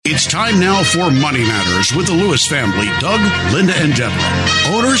It's time now for Money Matters with the Lewis family, Doug, Linda, and Deborah,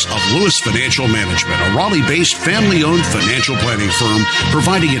 owners of Lewis Financial Management, a Raleigh-based family-owned financial planning firm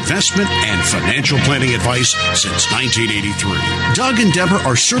providing investment and financial planning advice since 1983. Doug and Deborah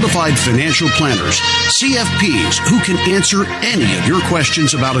are certified financial planners, CFPs, who can answer any of your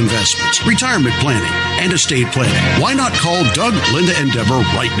questions about investments, retirement planning, and estate planning. Why not call Doug, Linda, and Deborah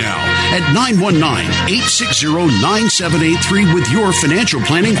right now at 919-860-9783 with your financial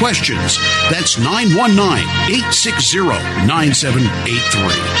planning questions. That's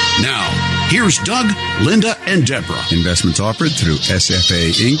 919-860-9783. Now, here's Doug, Linda, and Deborah. Investments offered through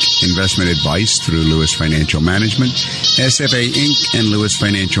SFA Inc. Investment advice through Lewis Financial Management. SFA Inc. and Lewis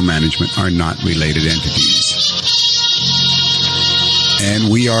Financial Management are not related entities. And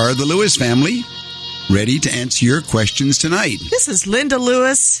we are the Lewis family, ready to answer your questions tonight. This is Linda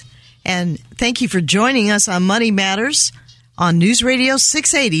Lewis, and thank you for joining us on Money Matters on News Radio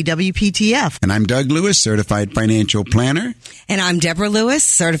 680 WPTF. And I'm Doug Lewis, certified financial planner. And I'm Deborah Lewis,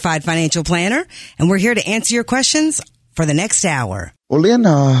 certified financial planner. And we're here to answer your questions for the next hour. Well, Lynn,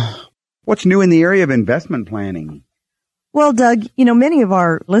 what's new in the area of investment planning? Well, Doug, many of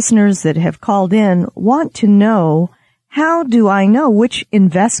our listeners that have called in want to know, how do I know which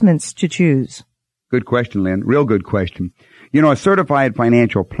investments to choose? Good question, Lynn. Real good question. A certified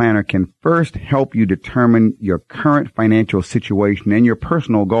financial planner can first help you determine your current financial situation and your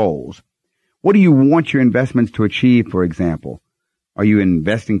personal goals. What do you want your investments to achieve, for example? Are you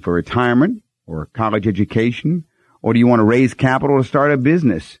investing for retirement or college education? Or do you want to raise capital to start a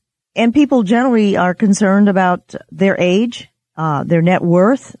business? And people generally are concerned about their age, their net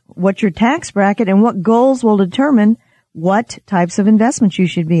worth, what's your tax bracket, and what goals will determine what types of investments you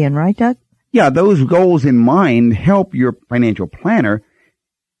should be in, right, Doug? Yeah, those goals in mind help your financial planner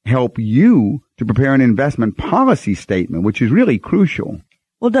help you to prepare an investment policy statement, which is really crucial.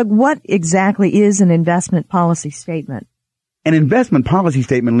 Well, Doug, what exactly is an investment policy statement? An investment policy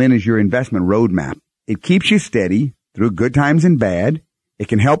statement, Lynn, is your investment roadmap. It keeps you steady through good times and bad. It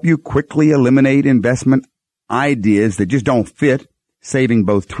can help you quickly eliminate investment ideas that just don't fit, saving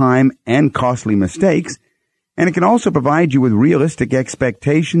both time and costly mistakes. And it can also provide you with realistic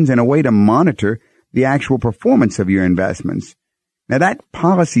expectations and a way to monitor the actual performance of your investments. Now, that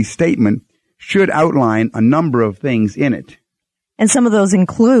policy statement should outline a number of things in it. And some of those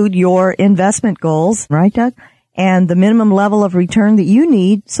include your investment goals, right, Doug? And the minimum level of return that you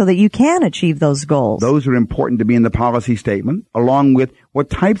need so that you can achieve those goals. Those are important to be in the policy statement, along with what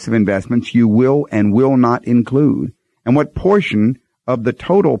types of investments you will and will not include, and what portion of the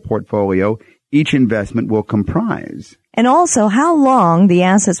total portfolio each investment will comprise. And also how long the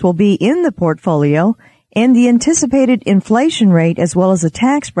assets will be in the portfolio and the anticipated inflation rate as well as the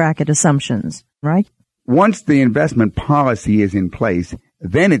tax bracket assumptions, right? Once the investment policy is in place,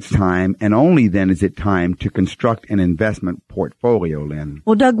 then it's time, and only then is it time, to construct an investment portfolio, Lynn.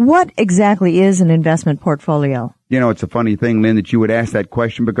 Well, Doug, what exactly is an investment portfolio? It's a funny thing, Lynn, that you would ask that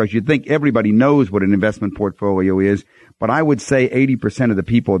question because you'd think everybody knows what an investment portfolio is, but I would say 80% of the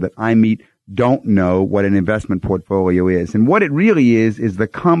people that I meet don't know what an investment portfolio is. And what it really is the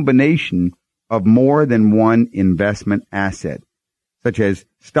combination of more than one investment asset, such as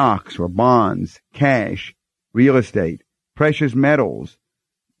stocks or bonds, cash, real estate, precious metals,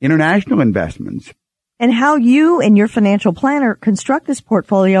 international investments. And how you and your financial planner construct this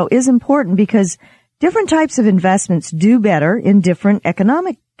portfolio is important because different types of investments do better in different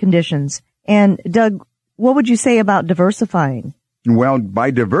economic conditions. And Doug, what would you say about diversifying? Well,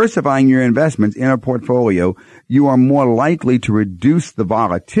 by diversifying your investments in a portfolio, you are more likely to reduce the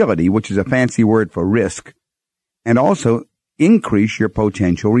volatility, which is a fancy word for risk, and also increase your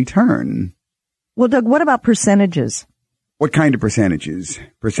potential return. Well, Doug, what about percentages? What kind of percentages?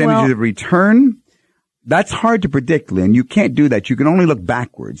 Percentages of return? That's hard to predict, Lynn. You can't do that. You can only look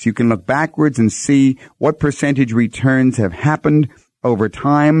backwards. You can look backwards and see what percentage returns have happened over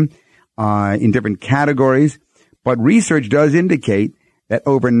time in different categories. But research does indicate that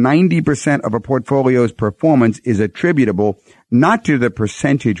over 90% of a portfolio's performance is attributable not to the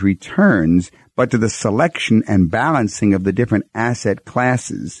percentage returns, but to the selection and balancing of the different asset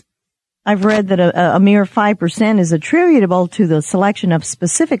classes. I've read that a mere 5% is attributable to the selection of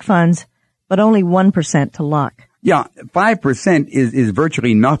specific funds, but only 1% to luck. Yeah, 5% is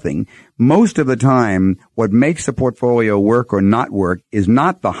virtually nothing. Most of the time, what makes a portfolio work or not work is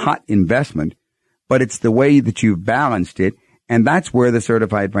not the hot investment, but it's the way that you've balanced it, and that's where the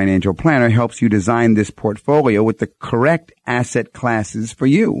certified financial planner helps you design this portfolio with the correct asset classes for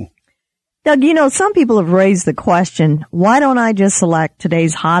you. Doug, some people have raised the question, why don't I just select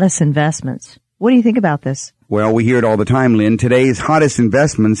today's hottest investments? What do you think about this? Well, we hear it all the time, Lynn. Today's hottest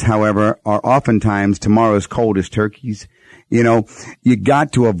investments, however, are oftentimes tomorrow's coldest turkeys. You know, you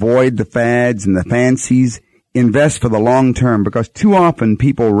got to avoid the fads and the fancies. Invest for the long term, because too often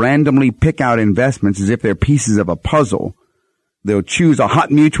people randomly pick out investments as if they're pieces of a puzzle. They'll choose a hot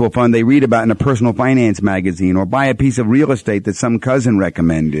mutual fund they read about in a personal finance magazine, or buy a piece of real estate that some cousin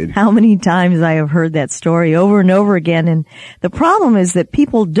recommended. How many times I have heard that story over and over again. And the problem is that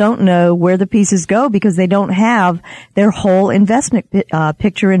people don't know where the pieces go because they don't have their whole investment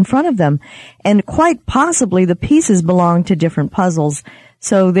picture in front of them. And quite possibly the pieces belong to different puzzles.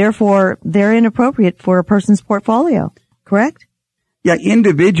 So therefore, they're inappropriate for a person's portfolio. Correct? Yeah,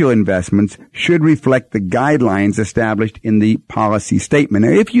 individual investments should reflect the guidelines established in the policy statement.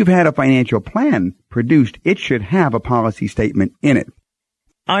 Now, if you've had a financial plan produced, it should have a policy statement in it.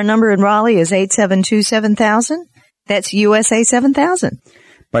 Our number in Raleigh is 872-7000. That's USA 7000.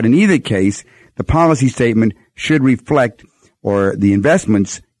 But in either case, the policy statement should reflect, or the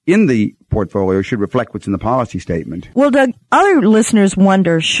investments in the portfolio should reflect what's in the policy statement. Well, Doug, other listeners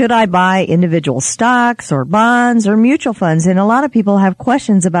wonder, should I buy individual stocks or bonds or mutual funds? And a lot of people have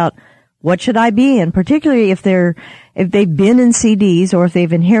questions about what should I be in, particularly if they've been in CDs or if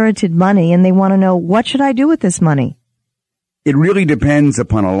they've inherited money and they want to know, what should I do with this money? It really depends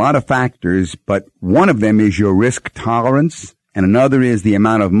upon a lot of factors, but one of them is your risk tolerance, and another is the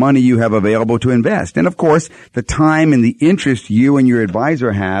amount of money you have available to invest. And of course, the time and the interest you and your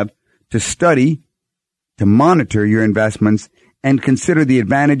advisor have to study, to monitor your investments, and consider the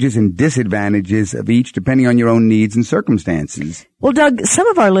advantages and disadvantages of each depending on your own needs and circumstances. Well, Doug, some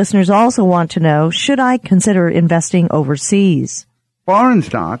of our listeners also want to know, should I consider investing overseas? Foreign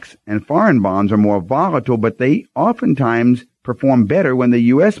stocks and foreign bonds are more volatile, but they oftentimes perform better when the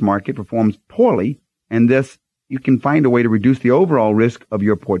U.S. market performs poorly, and thus you can find a way to reduce the overall risk of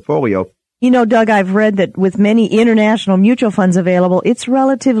your portfolio. You know, Doug, I've read that with many international mutual funds available, it's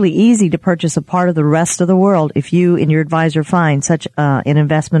relatively easy to purchase a part of the rest of the world if you and your advisor find such an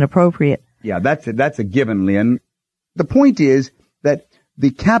investment appropriate. Yeah, that's a given, Lynn. The point is that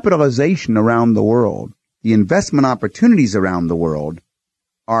the capitalization around the world, the investment opportunities around the world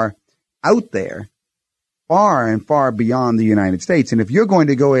are out there far and far beyond the United States. And if you're going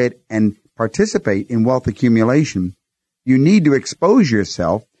to go ahead and participate in wealth accumulation, you need to expose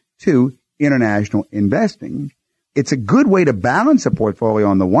yourself to international investing. It's a good way to balance a portfolio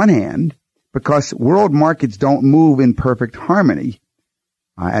on the one hand, because world markets don't move in perfect harmony.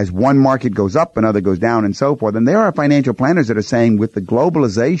 As one market goes up, another goes down, and so forth. And there are financial planners that are saying, with the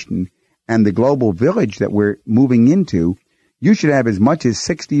globalization and the global village that we're moving into, you should have as much as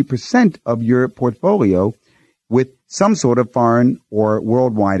 60% of your portfolio with some sort of foreign or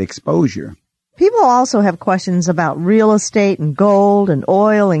worldwide exposure. People also have questions about real estate and gold and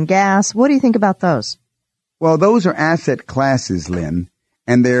oil and gas. What do you think about those? Well, those are asset classes, Lynn,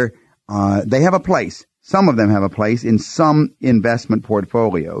 and they have a place. Some of them have a place in some investment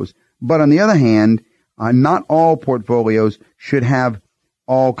portfolios. But on the other hand, not all portfolios should have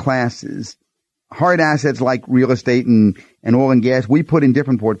all classes. Hard assets like real estate and oil and gas, we put in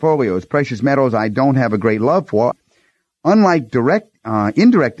different portfolios. Precious metals, I don't have a great love for. Unlike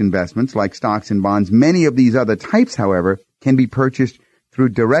indirect investments like stocks and bonds, many of these other types, however, can be purchased through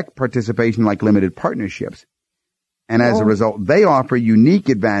direct participation like limited partnerships. And as a result, they offer unique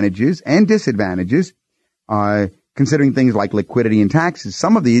advantages and disadvantages, considering things like liquidity and taxes.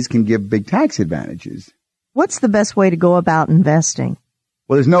 Some of these can give big tax advantages. What's the best way to go about investing?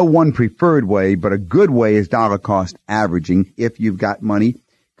 Well, there's no one preferred way, but a good way is dollar cost averaging if you've got money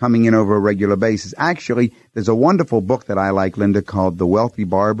coming in over a regular basis. Actually, there's a wonderful book that I like, Linda, called The Wealthy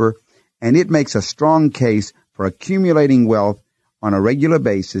Barber, and it makes a strong case for accumulating wealth on a regular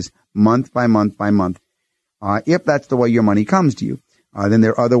basis, month by month by month, if that's the way your money comes to you. Then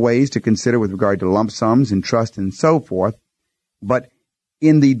there are other ways to consider with regard to lump sums and trust and so forth. But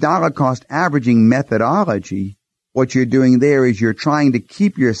in the dollar cost averaging methodology, what you're doing there is you're trying to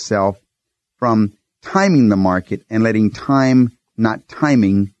keep yourself from timing the market and letting time, not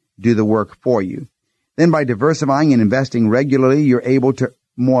timing, do the work for you. Then by diversifying and investing regularly, you're able to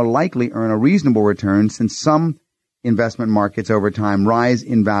more likely earn a reasonable return, since some investment markets over time rise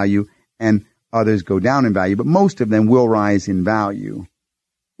in value and others go down in value, but most of them will rise in value.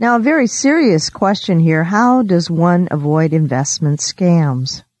 Now, a very serious question here. How does one avoid investment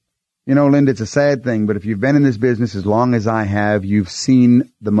scams? You know, Linda, it's a sad thing, but if you've been in this business as long as I have, you've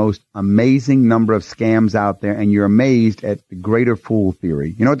seen the most amazing number of scams out there, and you're amazed at the greater fool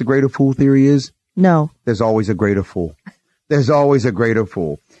theory. You know what the greater fool theory is? No. There's always a greater fool. There's always a greater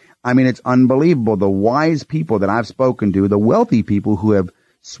fool. I mean, it's unbelievable. The wise people that I've spoken to, the wealthy people who have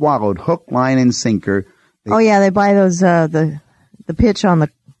swallowed hook, line, and sinker Oh yeah, they buy those the pitch on the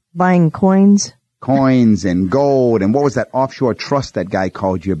buying coins. Coins and gold, and what was that offshore trust that guy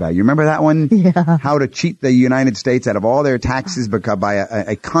called you about? You remember that one? Yeah. How to cheat the United States out of all their taxes by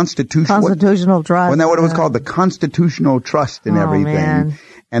a constitutional trust. Wasn't that what it was called? The constitutional trust and everything. Man.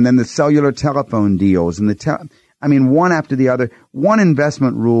 And then the cellular telephone deals and one after the other. One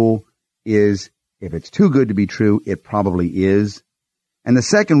investment rule is if it's too good to be true, it probably is. And the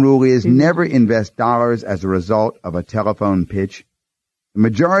second rule is never invest dollars as a result of a telephone pitch. The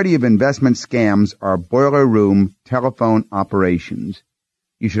majority of investment scams are boiler room telephone operations.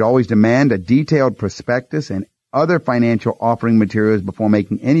 You should always demand a detailed prospectus and other financial offering materials before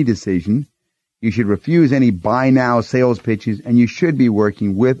making any decision. You should refuse any buy now sales pitches, and you should be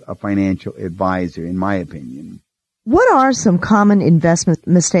working with a financial advisor, in my opinion. What are some common investment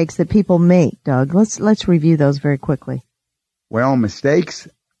mistakes that people make, Doug? Let's review those very quickly. Well, mistakes,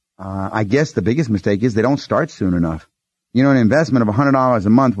 I guess the biggest mistake is they don't start soon enough. You know, an investment of $100 a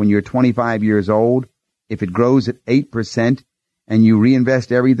month when you're 25 years old, if it grows at 8% and you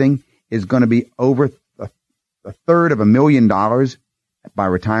reinvest everything, is going to be over a third of $1,000,000 by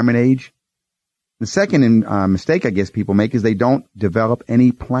retirement age. The second mistake I guess people make is they don't develop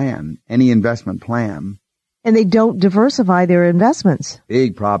any investment plan. And they don't diversify their investments.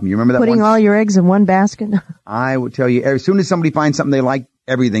 Big problem. You remember that Putting all your eggs in one basket? I would tell you, as soon as somebody finds something they like,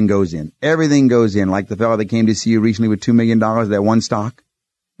 everything goes in. Everything goes in, like the fellow that came to see you recently with $2 million, that one stock.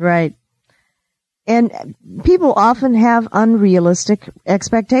 Right. And people often have unrealistic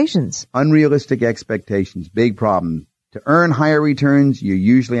expectations. Unrealistic expectations, big problem. To earn higher returns, you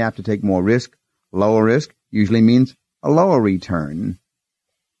usually have to take more risk. Lower risk usually means a lower return.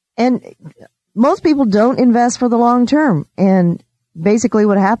 And most people don't invest for the long term. And basically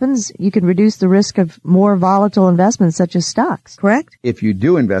what happens, you can reduce the risk of more volatile investments such as stocks, correct? If you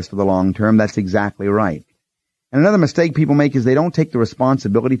do invest for the long term, that's exactly right. And another mistake people make is they don't take the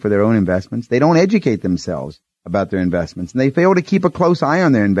responsibility for their own investments. They don't educate themselves about their investments, and they fail to keep a close eye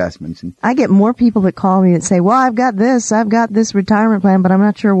on their investments. I get more people that call me and say, well, I've got this retirement plan, but I'm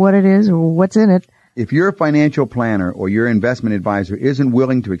not sure what it is or what's in it. If your financial planner or your investment advisor isn't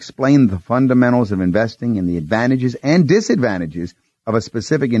willing to explain the fundamentals of investing and the advantages and disadvantages of a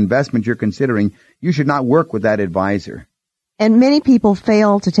specific investment you're considering, you should not work with that advisor. And many people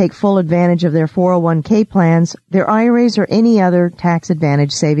fail to take full advantage of their 401k plans, their IRAs, or any other tax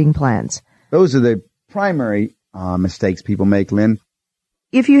advantage saving plans. Those are the primary mistakes people make, Lynn.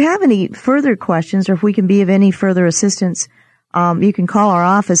 If you have any further questions or if we can be of any further assistance, you can call our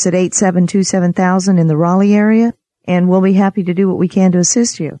office at 872-7000 in the Raleigh area, and we'll be happy to do what we can to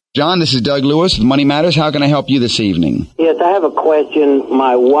assist you. John, this is Doug Lewis with Money Matters. How can I help you this evening? Yes, I have a question.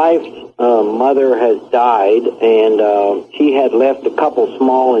 My wife's mother has died, and she had left a couple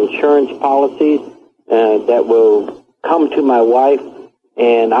small insurance policies that will come to my wife.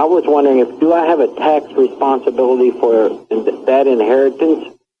 And I was wondering do I have a tax responsibility for that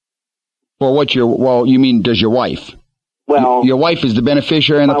inheritance? For what you mean, does your wife? Well, your wife is the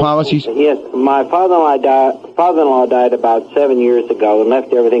beneficiary in the policies? Yes, my father-in-law died about 7 years ago and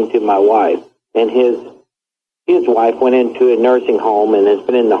left everything to my wife. And his wife went into a nursing home and has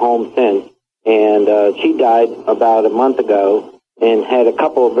been in the home since. And she died about a month ago and had a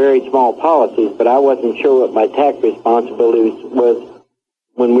couple of very small policies, but I wasn't sure what my tax responsibilities was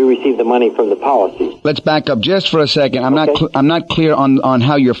when we received the money from the policies. Let's back up just for a second. I'm not clear on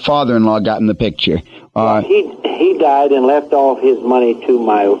how your father-in-law got in the picture. He died and left all his money to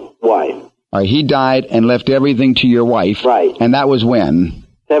my wife. All right, he died and left everything to your wife. Right. And that was when?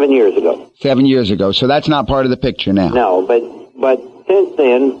 7 years ago. 7 years ago. So that's not part of the picture now. No, but since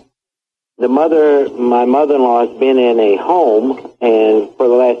then, my mother-in-law has been in a home and for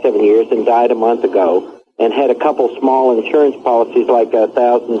the last 7 years and died a month ago. And had a couple small insurance policies, like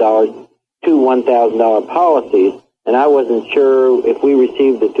 $1,000 to $1,000 policies, and I wasn't sure if we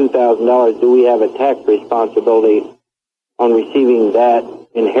received the $2,000, do we have a tax responsibility on receiving that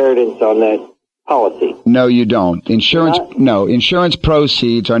inheritance on that policy? No, you don't. Insurance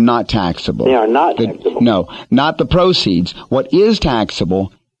proceeds are not taxable. They are not taxable. No, not the proceeds. What is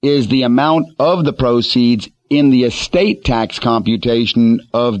taxable is the amount of the proceeds in the estate tax computation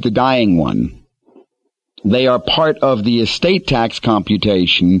of the dying one. They are part of the estate tax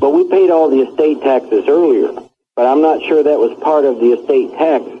computation. But we paid all the estate taxes earlier, but I'm not sure that was part of the estate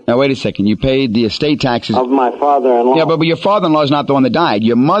tax. Now, wait a second. You paid the estate taxes of my father-in-law. Yeah, but your father-in-law is not the one that died.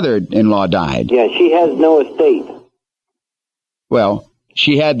 Your mother-in-law died. Yeah, she has no estate. Well,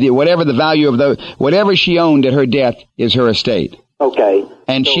 she had whatever the value of whatever she owned at her death is her estate. Okay.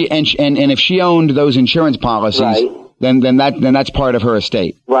 And if she owned those insurance policies, right, then that's part of her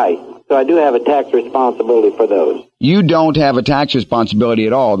estate. Right. So I do have a tax responsibility for those. You don't have a tax responsibility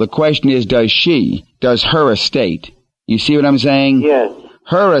at all. The question is, does her estate? You see what I'm saying? Yes.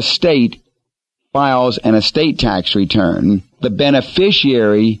 Her estate files an estate tax return. The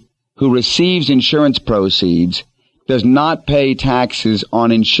beneficiary who receives insurance proceeds does not pay taxes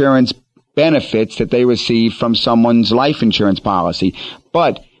on insurance benefits that they receive from someone's life insurance policy.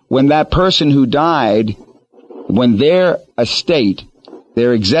 But when that person who died, when their estate,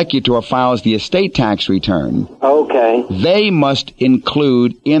 their executor files the estate tax return, okay, they must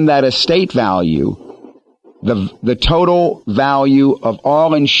include in that estate value the total value of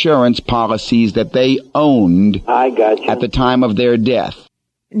all insurance policies that they owned I got you. at the time of their death.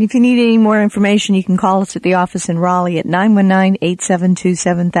 And if you need any more information, you can call us at the office in Raleigh at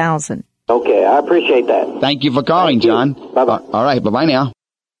 919-872-7000. Okay, I appreciate that. Thank you for calling, John. Bye-bye. All right, bye-bye now.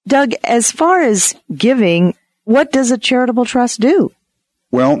 Doug, as far as giving, what does a charitable trust do?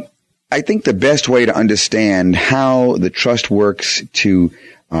 Well, I think the best way to understand how the trust works to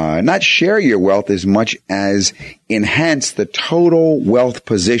not share your wealth as much as enhance the total wealth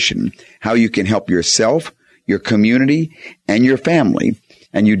position, how you can help yourself, your community, and your family.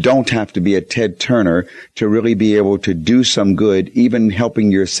 And you don't have to be a Ted Turner to really be able to do some good, even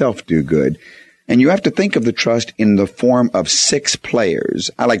helping yourself do good. And you have to think of the trust in the form of 6 players.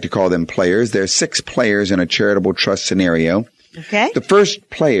 I like to call them players. There are 6 players in a charitable trust scenario. Okay. The first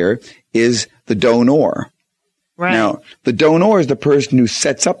player is the donor. Right. Now, the donor is the person who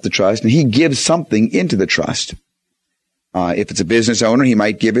sets up the trust, and he gives something into the trust. If it's a business owner, he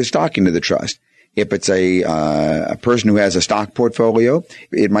might give his stock into the trust. If it's a person who has a stock portfolio,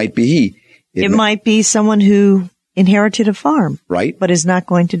 it might be he. It might be someone who inherited a farm. Right. But is not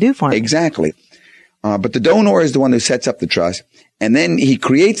going to do farming. Exactly. But the donor is the one who sets up the trust, and then he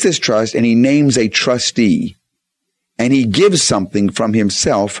creates this trust, and he names a trustee, and he gives something from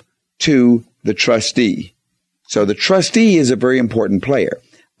himself to the trustee. So the trustee is a very important player.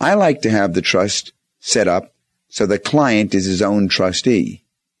 I like to have the trust set up so the client is his own trustee.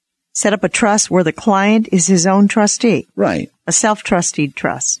 Set up a trust where the client is his own trustee. Right. A self-trusted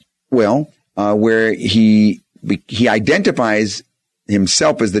trust. Well, where he identifies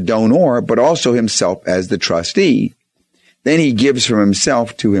himself as the donor, but also himself as the trustee. Then he gives from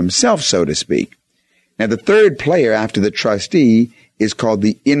himself to himself, so to speak. Now, the third player after the trustee is called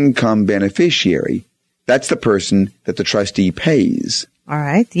the income beneficiary. That's the person that the trustee pays. All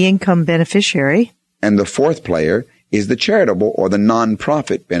right. The income beneficiary. And the fourth player is the charitable or the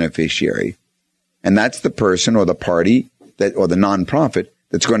nonprofit beneficiary. And that's the person or the party that, or the nonprofit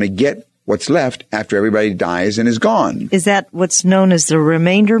that's going to get what's left after everybody dies and is gone. Is that what's known as the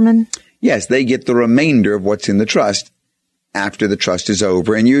remainderman? Yes, they get the remainder of what's in the trust after the trust is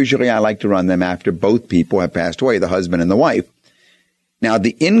over. And usually I like to run them after both people have passed away, the husband and the wife. Now,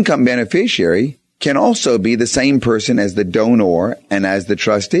 the income beneficiary can also be the same person as the donor and as the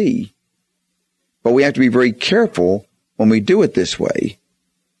trustee. But we have to be very careful when we do it this way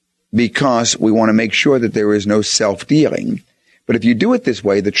because we want to make sure that there is no self-dealing. But if you do it this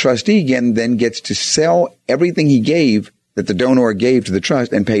way, the trustee again then gets to sell everything he gave, that the donor gave to the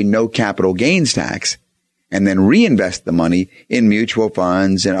trust, and pay no capital gains tax, and then reinvest the money in mutual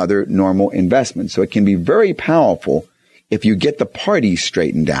funds and other normal investments. So it can be very powerful if you get the parties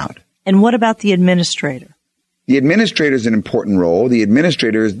straightened out. And what about the administrator? The administrator is an important role. The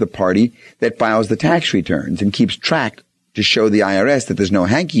administrator is the party that files the tax returns and keeps track to show the IRS that there's no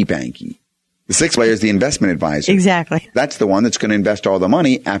hanky-panky. The sixth player is the investment advisor. Exactly. That's the one that's going to invest all the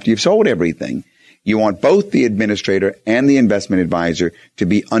money after you've sold everything. You want both the administrator and the investment advisor to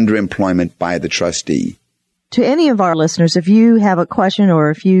be under employment by the trustee. To any of our listeners, if you have a question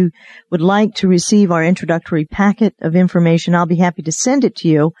or if you would like to receive our introductory packet of information, I'll be happy to send it to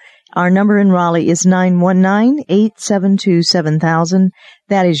you. Our number in Raleigh is 919-872-7000.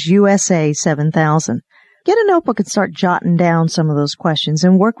 That is USA 7000. Get a notebook and start jotting down some of those questions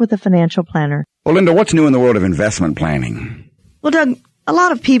and work with a financial planner. Well, Linda, what's new in the world of investment planning? Well, Doug, a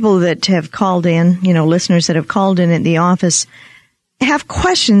lot of people that have called in, listeners that have called in at the office, have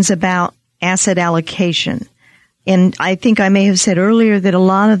questions about asset allocation. And I think I may have said earlier that a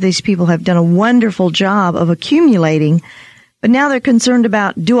lot of these people have done a wonderful job of accumulating, but now they're concerned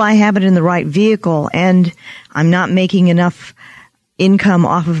about, do I have it in the right vehicle? And I'm not making enough income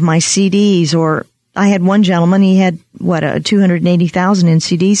off of my CDs. Or I had one gentleman, he had, $280,000 in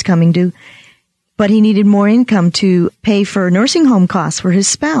CDs coming due, but he needed more income to pay for nursing home costs for his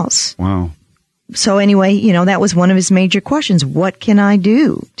spouse. Wow. So anyway, that was one of his major questions. What can I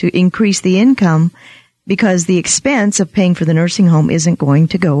do to increase the income? Because the expense of paying for the nursing home isn't going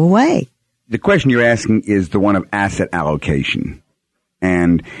to go away. The question you're asking is the one of asset allocation.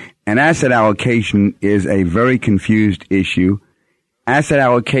 And asset allocation is a very confused issue. Asset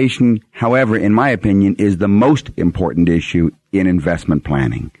allocation, however, in my opinion, is the most important issue in investment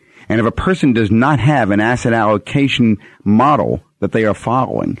planning. And if a person does not have an asset allocation model that they are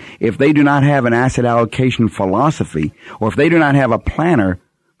following, if they do not have an asset allocation philosophy, or if they do not have a planner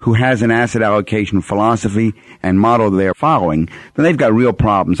who has an asset allocation philosophy and model they're following, then they've got real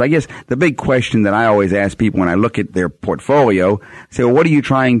problems. I guess the big question that I always ask people when I look at their portfolio, I say, well, what are you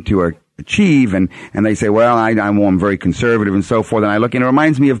trying to achieve? And they say, well, I'm very conservative and so forth. And I look, and it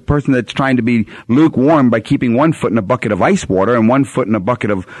reminds me of a person that's trying to be lukewarm by keeping one foot in a bucket of ice water and one foot in a bucket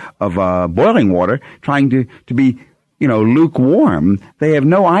of boiling water, trying to be, lukewarm. They have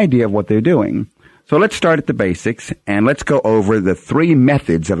no idea of what they're doing. So let's start at the basics, and let's go over the 3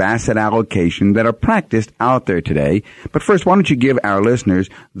 methods of asset allocation that are practiced out there today. But first, why don't you give our listeners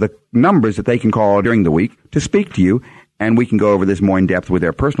the numbers that they can call during the week to speak to you, and we can go over this more in depth with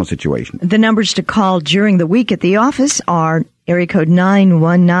their personal situation. The numbers to call during the week at the office are area code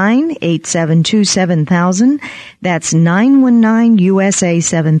 919-872-7000. That's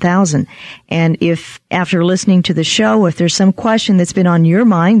 919-USA-7000. And if, after listening to the show, if there's some question that's been on your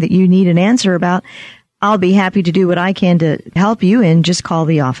mind that you need an answer about, I'll be happy to do what I can to help you, and just call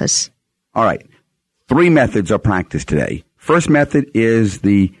the office. All right. 3 methods are practiced today. First method is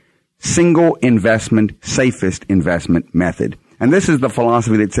the single investment, safest investment method. And this is the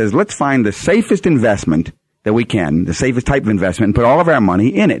philosophy that says, let's find the safest investment that we can, the safest type of investment, and put all of our money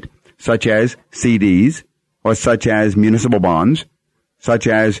in it, such as CDs, or such as municipal bonds, such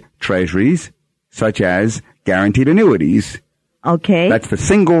as treasuries, such as guaranteed annuities. Okay. That's the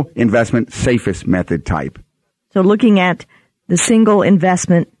single investment, safest method type. So looking at the single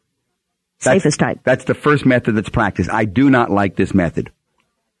investment, safest type. That's the first method that's practiced. I do not like this method.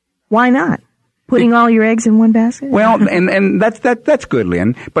 Why not? Putting all your eggs in one basket? Well, and that's good,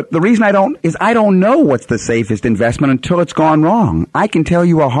 Lynn. But the reason I don't know what's the safest investment until it's gone wrong. I can tell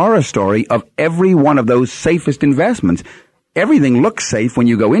you a horror story of every one of those safest investments. Everything looks safe when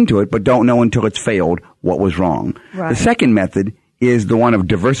you go into it, but don't know until it's failed what was wrong. Right. The second method is the one of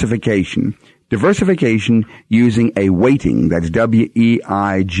diversification. Diversification using a weighting, that's WEIGHTING,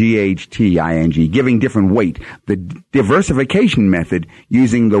 giving different weight. The diversification method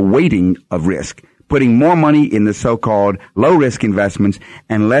using the weighting of risk, putting more money in the so-called low-risk investments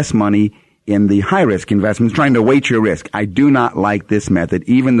and less money in the high-risk investments, trying to weight your risk. I do not like this method,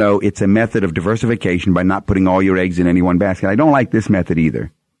 even though it's a method of diversification by not putting all your eggs in any one basket. I don't like this method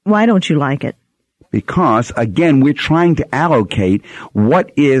either. Why don't you like it? Because, again, we're trying to allocate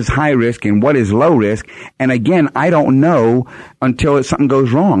what is high risk and what is low risk. And again, I don't know until something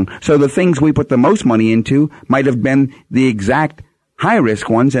goes wrong. So the things we put the most money into might have been the exact high risk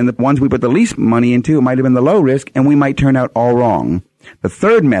ones, and the ones we put the least money into might have been the low risk, and we might turn out all wrong. The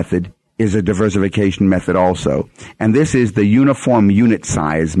third method is a diversification method also. And this is the uniform unit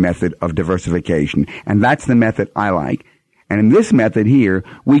size method of diversification. And that's the method I like. And in this method here,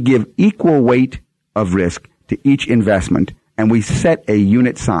 we give equal weight of risk to each investment, and we set a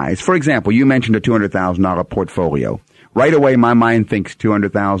unit size. For example, you mentioned a $200,000 portfolio. Right away, my mind thinks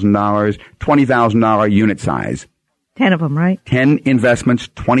 $200,000, $20,000 unit size. 10 of them, right? 10 investments,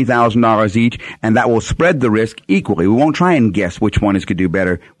 $20,000 each, and that will spread the risk equally. We won't try and guess which one is going to do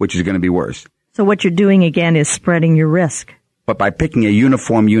better, which is going to be worse. So what you're doing, again, is spreading your risk. But by picking a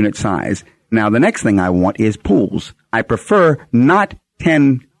uniform unit size. Now, the next thing I want is pools. I prefer not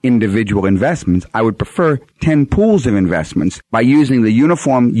 10 individual investments. I would prefer 10 pools of investments. By using the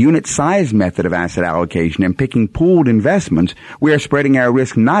uniform unit size method of asset allocation and picking pooled investments, we are spreading our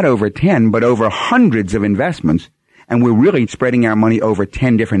risk not over 10, but over hundreds of investments. And we're really spreading our money over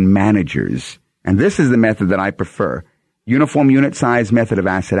 10 different managers. And this is the method that I prefer. Uniform unit size method of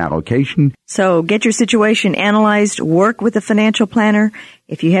asset allocation. So get your situation analyzed, work with a financial planner.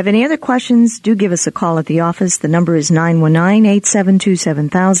 If you have any other questions, do give us a call at the office. The number is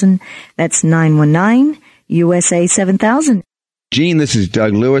 919-872-7000. That's 919-USA-7000. Gene, this is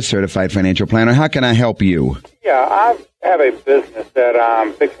Doug Lewis, Certified Financial Planner. How can I help you? Yeah, I have a business that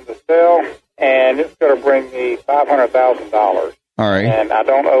I'm fixing to sell, and it's going to bring me $500,000. All right. And I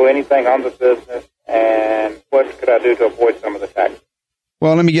don't owe anything on the business. And what could I do to avoid some of the taxes?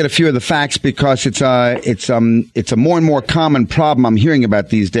 Well, let me get a few of the facts because it's a more and more common problem I'm hearing about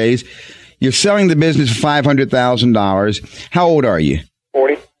these days. You're selling the business for $500,000. How old are you?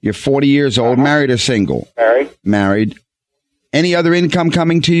 40. You're 40 years old, married or single? Married. Married. Any other income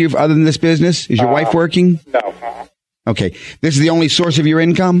coming to you other than this business? Is your wife working? No. Okay. This is the only source of your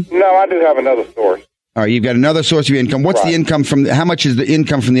income? No, I do have another source. All right, you've got another source of your income. What's the income from? How much is the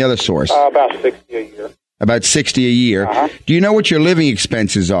income from the other source? About $60,000 a year. About $60 a year. Uh-huh. Do you know what your living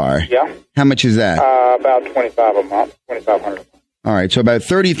expenses are? Yeah. How much is that? About $25 a month, $2,500. All right, so about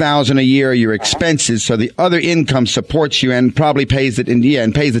 $30,000 a year are your expenses. So the other income supports you and probably pays it,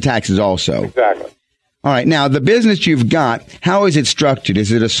 and pays the taxes also. Exactly. All right, now the business you've got, how is it structured?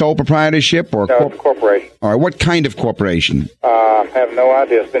 Is it a sole proprietorship or No, it's a corporation. All right, what kind of corporation? I have no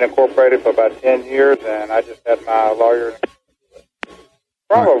idea. It's been incorporated for about 10 years, and I just had my lawyer.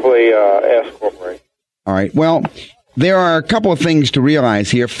 Probably S Corporation. All right. Well, there are a couple of things to realize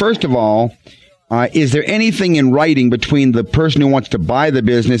here. First of all, is there anything in writing between the person who wants to buy the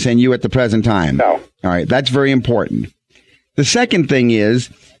business and you at the present time? No. All right. That's very important. The second thing is,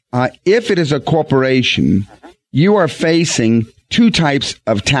 if it is a corporation, you are facing two types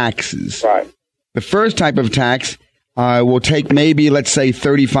of taxes. Right. The first type of tax will take maybe, let's say,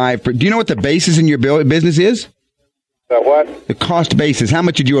 35%. Do you know what the basis in your business is? So what? The cost basis. How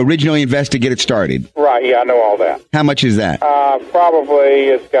much did you originally invest to get it started? Right, yeah, I know all that. How much is that? Probably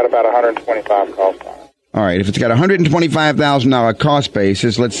it's got about $125 cost on it. All right, if it's got $125,000 cost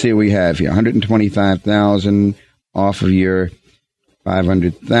basis, let's see what we have here. $125,000 off of your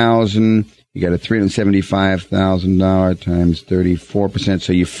 $500,000. You got a $375,000 times 34%.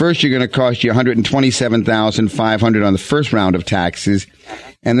 So you're going to cost you $127,500 on the first round of taxes,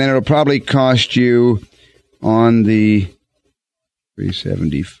 and then it'll probably cost you on the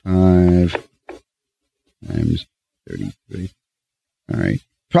 375 times 33. All right.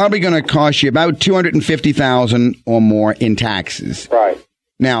 Probably going to cost you about $250,000 or more in taxes. Right.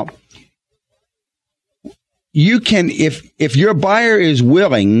 Now, you can, if your buyer is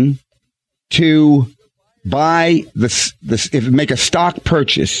willing to buy make a stock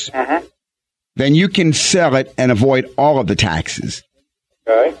purchase, then you can sell it and avoid all of the taxes.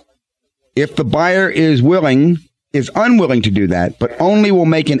 Okay. If the buyer is unwilling to do that, but only will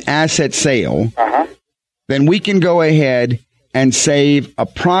make an asset sale, then we can go ahead and save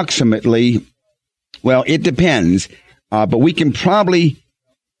approximately, well, it depends, but we can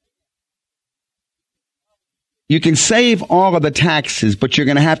you can save all of the taxes, but you're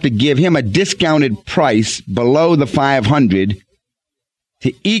going to have to give him a discounted price below the $500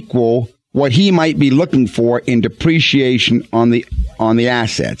 to equal what he might be looking for in depreciation on the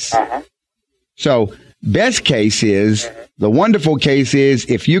assets. So, best case is, the wonderful case is,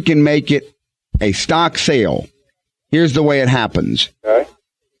 if you can make it a stock sale. Here's the way it happens. Okay.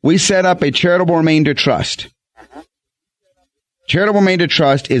 We set up a charitable remainder trust. Charitable remainder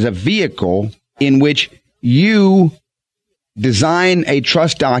trust is a vehicle in which you design a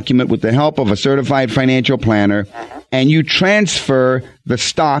trust document with the help of a certified financial planner, and you transfer the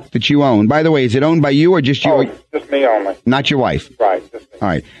stock that you own. By the way, is it owned by you or just you? Oh, just me only. Not your wife? Right, just me. All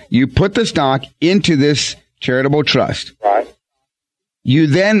right. You put the stock into this charitable trust. Right. You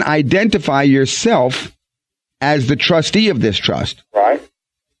then identify yourself as the trustee of this trust. Right.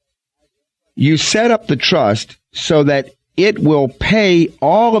 You set up the trust so that it will pay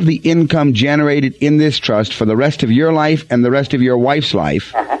all of the income generated in this trust for the rest of your life and the rest of your wife's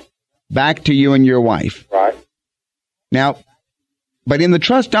life back to you and your wife. Right. Now, but in the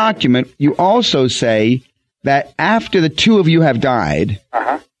trust document, you also say that after the two of you have died,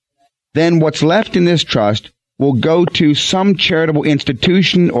 then what's left in this trust will go to some charitable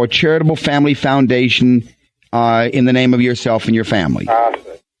institution or charitable family foundation in the name of yourself and your family.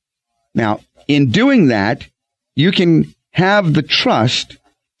 Now, in doing that, you can have the trust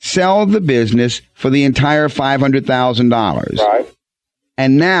sell the business for the entire $500,000. Right.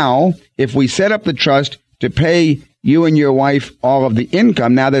 And now, if we set up the trust to pay you and your wife all of the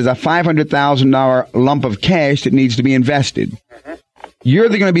income, now there's a $500,000 lump of cash that needs to be invested. You're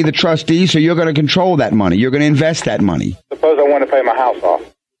going to be the trustee, so you're going to control that money. You're going to invest that money. Suppose I want to pay my house off.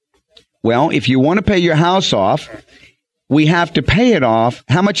 Well, if you want to pay your house off, we have to pay it off.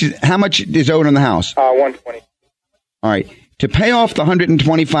 How much is owed on the house? $120. All right. To pay off the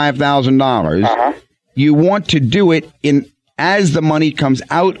 $125,000, you want to do it as the money comes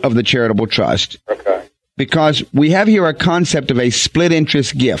out of the charitable trust. Okay. Because we have here a concept of a split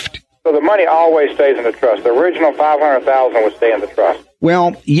interest gift. So the money always stays in the trust. The original $500,000 would stay in the trust.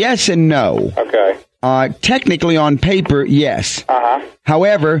 Well, yes and no. Okay. Technically, on paper, yes.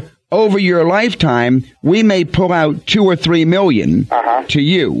 However, over your lifetime, we may pull out $2 or $3 million to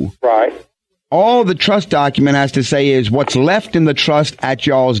you. Right. All the trust document has to say is what's left in the trust at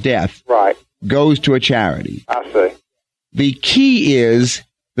y'all's death goes to a charity. I see. The key is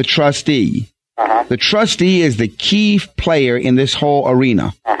the trustee. The trustee is the key player in this whole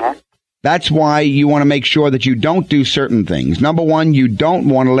arena. That's why you want to make sure that you don't do certain things. Number one, you don't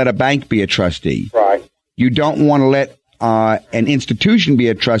want to let a bank be a trustee. Right. You don't want to let an institution be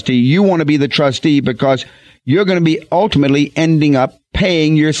a trustee. You want to be the trustee because you're going to be ultimately ending up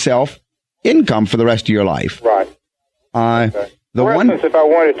paying yourself income for the rest of your life. Right. Okay. For instance, if I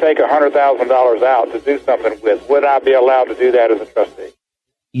wanted to take $100,000 out to do something with, would I be allowed to do that as a trustee?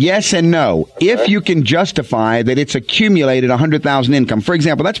 Yes and no. Okay. If you can justify that it's accumulated $100,000 income. For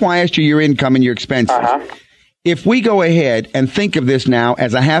example, that's why I asked you your income and your expenses. If we go ahead and think of this now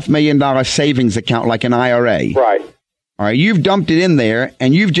as a $500,000 savings account like an IRA. Right. All right, you've dumped it in there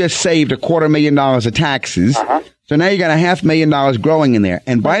and you've just saved $250,000 of taxes. So now you got $500,000 growing in there.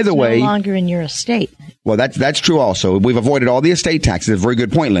 And by the way, no longer in your estate. Well, that's true also. We've avoided all the estate taxes. A very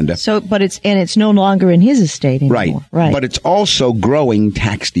good point, Linda. So, but it's no longer in his estate anymore. Right. But it's also growing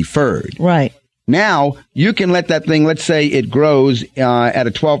tax deferred. Right. Now, you can let that thing, let's say it grows at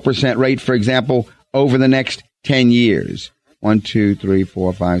a 12% rate, for example, over the next 10 years. 1, 2, 3,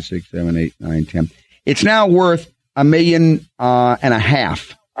 4, 5, 6, 7, 8, 9, 10. It's now worth $1.5 million.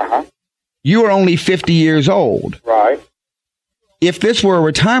 You are only 50 years old. Right. If this were a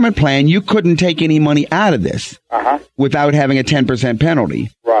retirement plan, you couldn't take any money out of this without having a 10% penalty.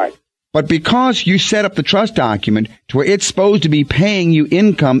 Right. But because you set up the trust document to where it's supposed to be paying you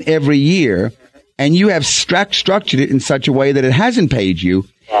income every year, and you have structured it in such a way that it hasn't paid you,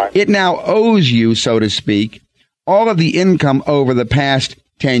 it now owes you, so to speak, all of the income over the past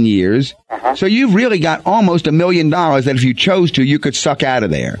 10 years. So you've really got almost $1 million that if you chose to, you could suck out of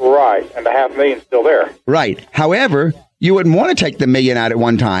there. Right. And the $500,000 still there. Right. However, you wouldn't want to take the $1 million out at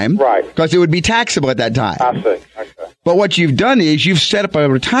one time. Right. Because it would be taxable at that time. I see. Okay. But what you've done is you've set up a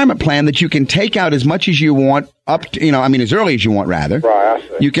retirement plan that you can take out as much as you want up to, as early as you want, rather. Right, I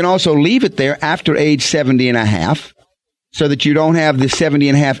see. You can also leave it there after age 70 and a half so that you don't have the 70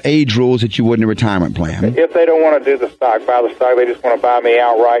 and a half age rules that you would in a retirement plan. If they don't want to do the stock, buy the stock, they just want to buy me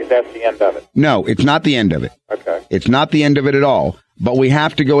outright, that's the end of it. No, it's not the end of it. Okay. It's not the end of it at all. But we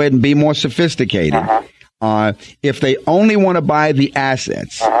have to go ahead and be more sophisticated. If they only want to buy the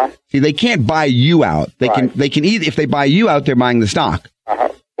assets, see, they can't buy you out. They can either, if they buy you out, they're buying the stock.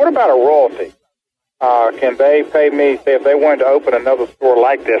 What about a royalty? Can they pay me, say, if they wanted to open another store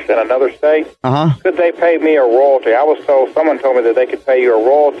like this in another state, could they pay me a royalty? Someone told me that they could pay you a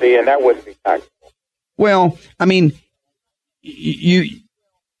royalty and that wouldn't be taxable. Well,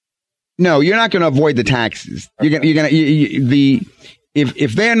 no, you're not going to avoid the taxes. Okay.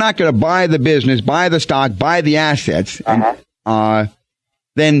 If they're not going to buy the business, buy the stock, buy the assets,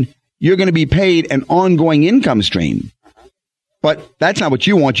 then you're going to be paid an ongoing income stream. But that's not what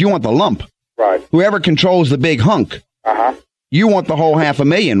you want. You want the lump. Right. Whoever controls the big hunk. You want the whole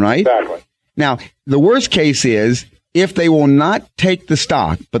 $500,000, right? Exactly. Now, the worst case is if they will not take the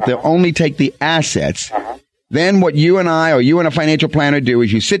stock, but they'll only take the assets. Then what you and I or you and a financial planner do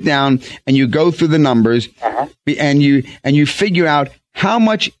is you sit down and you go through the numbers and you figure out how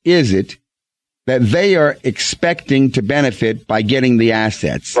much is it that they are expecting to benefit by getting the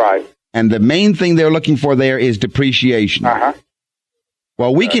assets. Right. And the main thing they're looking for there is depreciation.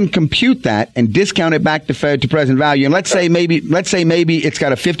 Well, we can compute that and discount it back to present value. And let's say maybe it's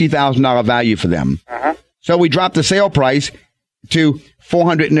got a $50,000 value for them. So we drop the sale price to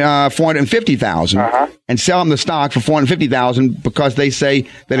 $450,000 and sell them the stock for $450,000 because they say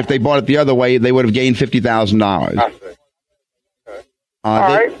that if they bought it the other way, they would have gained $50,000. I see. All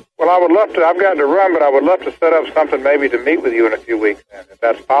right. Well, I would love to. I've got to run, but I would love to set up something maybe to meet with you in a few weeks, then, if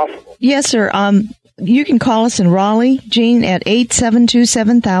that's possible. Yes, sir. You can call us in Raleigh, Gene, at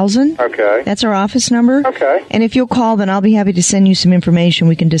 872-7000. Okay. That's our office number. Okay. And if you'll call, then I'll be happy to send you some information.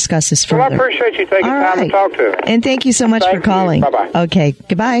 We can discuss this further. Well, I appreciate you taking time to talk to me. And thank you so much for calling. Bye-bye. Okay.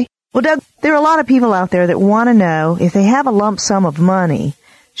 Goodbye. Well, Doug, there are a lot of people out there that want to know if they have a lump sum of money,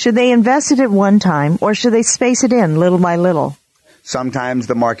 should they invest it at one time or should they space it in little by little? Sometimes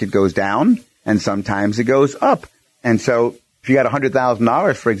the market goes down and sometimes it goes up. And so if you got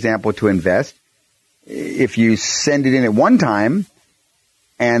 $100,000, for example, to invest, if you send it in at one time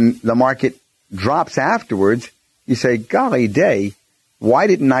and the market drops afterwards, you say, golly day, why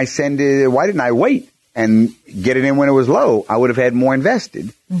didn't I wait and get it in when it was low? I would have had more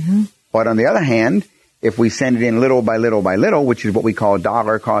invested. But on the other hand, if we send it in little by little by little, which is what we call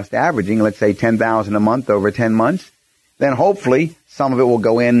dollar cost averaging, let's say $10,000 a month over 10 months, then hopefully some of it will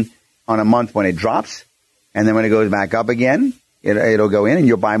go in on a month when it drops. And then when it goes back up again, it'll go in and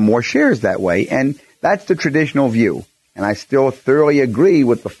you'll buy more shares that way. And that's the traditional view. And I still thoroughly agree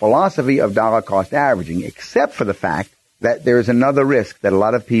with the philosophy of dollar cost averaging, except for the fact that there's another risk that a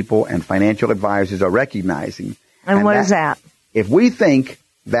lot of people and financial advisors are recognizing. And what is that? If we think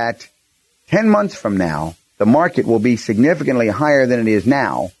that 10 months from now, the market will be significantly higher than it is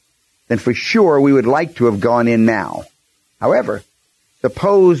now, then for sure we would like to have gone in now. However,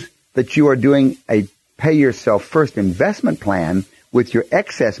 suppose that you are doing a pay yourself first investment plan with your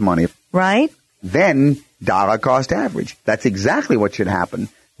excess money. Right. Then dollar cost average. That's exactly what should happen.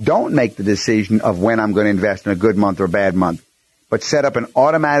 Don't make the decision of when I'm going to invest in a good month or a bad month, but set up an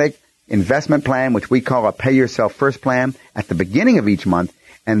automatic investment plan, which we call a pay yourself first plan, at the beginning of each month.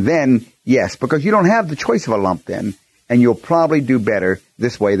 And then, yes, because you don't have the choice of a lump then, and you'll probably do better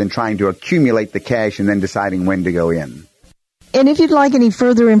this way than trying to accumulate the cash and then deciding when to go in. And if you'd like any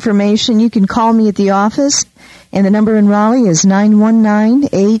further information, you can call me at the office, and the number in Raleigh is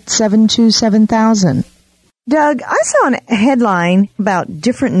 919-872-7000. Doug, I saw a headline about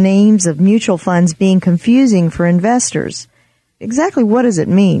different names of mutual funds being confusing for investors. Exactly what does it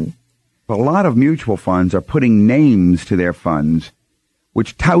mean? A lot of mutual funds are putting names to their funds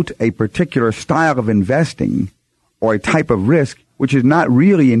which tout a particular style of investing or a type of risk which is not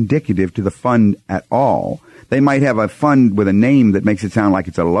really indicative to the fund at all. They might have a fund with a name that makes it sound like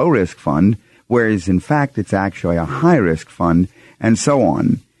it's a low-risk fund, whereas in fact it's actually a high-risk fund, and so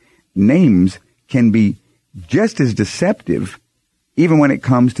on. Names can be just as deceptive even when it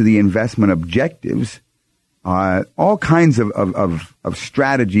comes to the investment objectives. All kinds of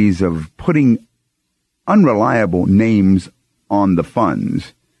strategies of putting unreliable names on the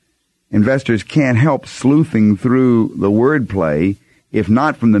funds. Investors can't help sleuthing through the wordplay. If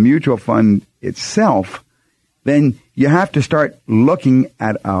not from the mutual fund itself, then you have to start looking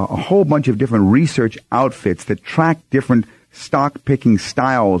at a whole bunch of different research outfits that track different stock-picking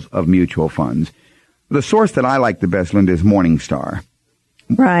styles of mutual funds. The source that I like the best, Linda, is Morningstar.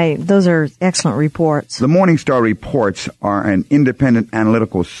 Right. Those are excellent reports. The Morningstar reports are an independent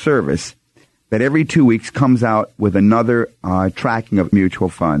analytical service that every 2 weeks comes out with another tracking of mutual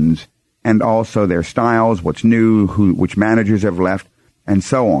funds and also their styles, what's new, which managers have left, and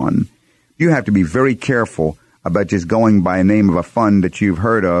so on. You have to be very careful about just going by a name of a fund that you've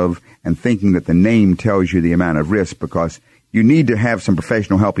heard of and thinking that the name tells you the amount of risk, because you need to have some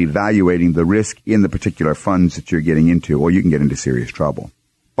professional help evaluating the risk in the particular funds that you're getting into, or you can get into serious trouble.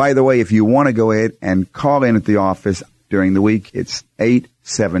 By the way, if you want to go ahead and call in at the office during the week, it's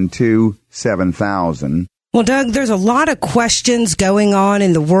 872-7000. Well, Doug, there's a lot of questions going on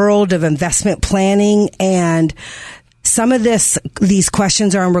in the world of investment planning, and some of these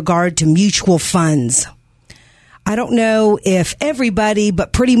questions are in regard to mutual funds. I don't know if everybody,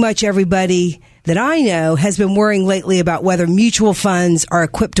 but pretty much everybody that I know has been worrying lately about whether mutual funds are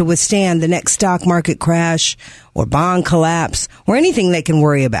equipped to withstand the next stock market crash or bond collapse or anything they can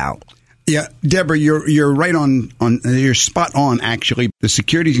worry about. Yeah, Deborah, you're right on you're spot on, actually. The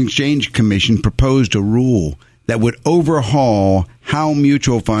Securities and Exchange Commission proposed a rule that would overhaul how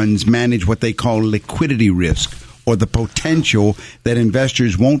mutual funds manage what they call liquidity risk, or the potential that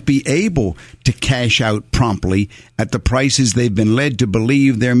investors won't be able to cash out promptly at the prices they've been led to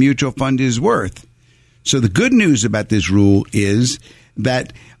believe their mutual fund is worth. So the good news about this rule is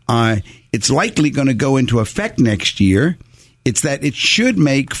that it's likely going to go into effect next year. It's that it should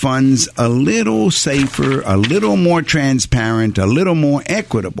make funds a little safer, a little more transparent, a little more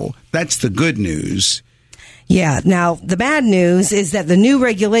equitable. That's the good news. Yeah. Now, the bad news is that the new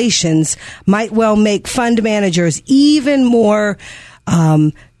regulations might well make fund managers even more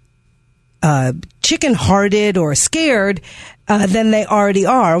chicken-hearted or scared than they already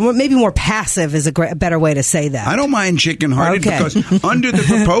are. Maybe more passive is a better way to say that. I don't mind chicken-hearted because under the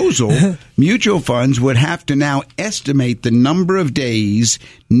proposal, mutual funds would have to now estimate the number of days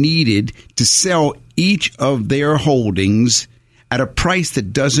needed to sell each of their holdings at a price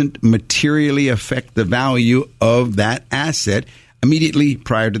that doesn't materially affect the value of that asset immediately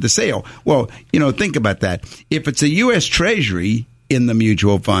prior to the sale. Well, think about that. If it's a U.S. Treasury in the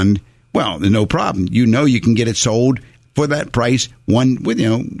mutual fund, well, no problem. You can get it sold for that price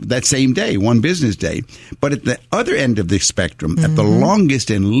that same day, one business day. But at the other end of the spectrum, at the longest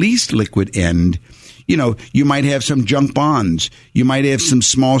and least liquid end, you might have some junk bonds. You might have some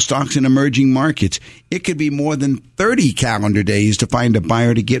small stocks in emerging markets. It could be more than 30 calendar days to find a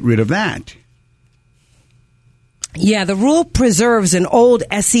buyer to get rid of that. Yeah, the rule preserves an old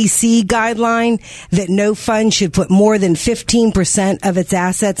SEC guideline that no fund should put more than 15% of its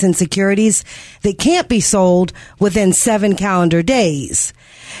assets in securities that can't be sold within 7 calendar days.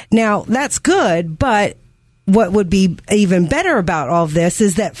 Now, that's good, but what would be even better about all of this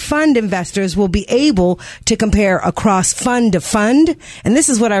is that fund investors will be able to compare across fund to fund. And this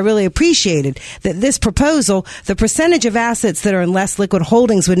is what I really appreciated, that this proposal, the percentage of assets that are in less liquid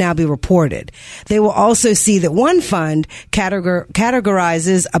holdings would now be reported. They will also see that one fund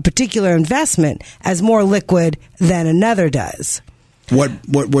categorizes a particular investment as more liquid than another does.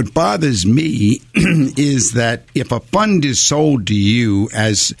 What bothers me is that if a fund is sold to you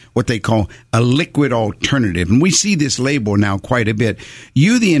as what they call a liquid alternative, and we see this label now quite a bit,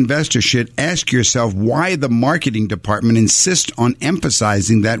 you, the investor, should ask yourself why the marketing department insists on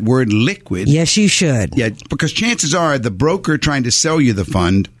emphasizing that word liquid. Yes, you should. Yeah, because chances are the broker trying to sell you the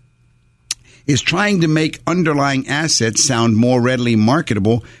fund is trying to make underlying assets sound more readily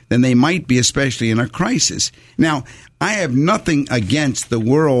marketable than they might be, especially in a crisis. Now, I have nothing against the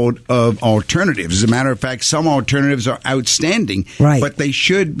world of alternatives. As a matter of fact, some alternatives are outstanding, right, but they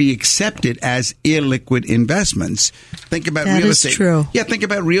should be accepted as illiquid investments. Think about that real is estate. True. Yeah, think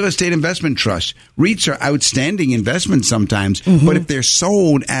about real estate investment trusts. REITs are outstanding investments sometimes, but if they're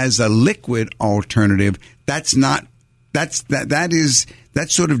sold as a liquid alternative, that's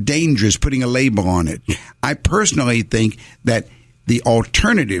sort of dangerous, putting a label on it. I personally think that the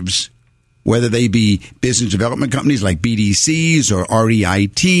alternatives, whether they be business development companies like BDCs or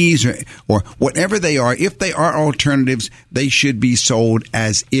REITs or whatever they are, if they are alternatives, they should be sold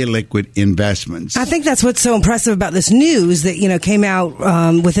as illiquid investments. I think that's what's so impressive about this news that, came out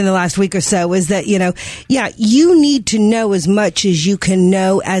within the last week or so is that, you need to know as much as you can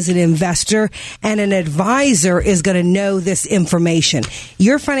know as an investor, and an advisor is going to know this information.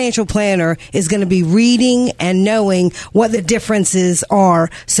 Your financial planner is going to be reading and knowing what the differences are.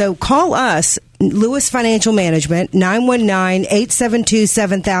 So call us, Lewis Financial Management,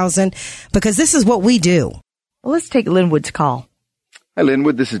 919-872-7000, because this is what we do. Well, let's take Linwood's call. Hi,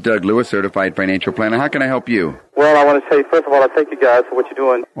 Linwood. This is Doug Lewis, Certified Financial Planner. How can I help you? Well, I want to say, first of all, I thank you guys for what you're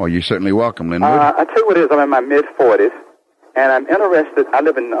doing. Oh, you're certainly welcome, Linwood. I tell you what it is. I'm in my mid-40s, and I'm interested. I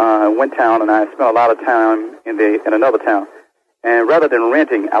live in one town, and I spent a lot of time in another town. And rather than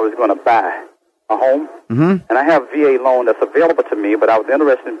renting, I was going to buy a home, and I have VA loan that's available to me, but I was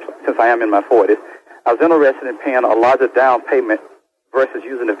interested, since I am in my 40s, I was interested in paying a larger down payment versus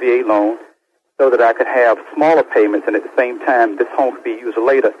using a VA loan so that I could have smaller payments, and at the same time, this home could be used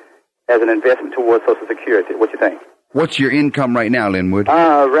later as an investment towards Social Security. What do you think? What's your income right now, Linwood?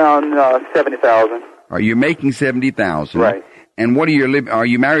 Around $70,000. Are you making $70,000? Right. And what are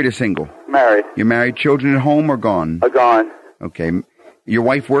you married or single? Married. You're married. Children at home or gone? Gone. Okay. Your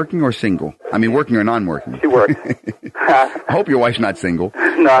wife working or single? I mean, working or non-working? She works. I hope your wife's not single.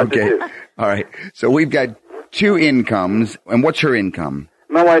 No, okay. All right. So we've got two incomes. And what's her income?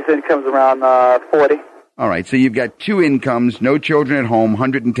 My wife's income is around 40. All right. So you've got two incomes, no children at home,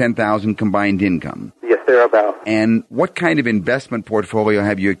 $110,000 combined income. Yes, thereabout. And what kind of investment portfolio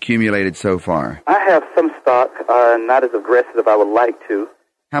have you accumulated so far? I have some stock, not as aggressive as I would like to.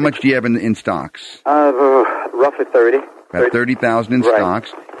 How much do you have in stocks? Roughly 30. About 30,000 in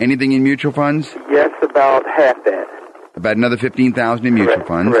stocks. Anything in mutual funds? Yes, about half that. About another 15,000 in mutual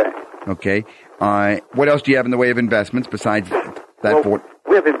funds. Correct. Okay. What else do you have in the way of investments besides that? Well,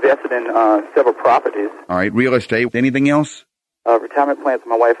 we have invested in several properties. All right. Real estate. Anything else? Retirement plans.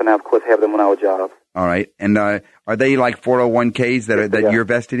 My wife and I, of course, have them on our jobs. All right. And are they like 401ks that you're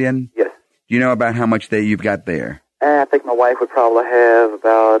vested in? Yes. Do you know about how much you've got there? I think my wife would probably have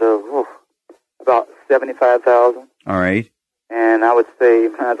about 75,000. All right. And I would say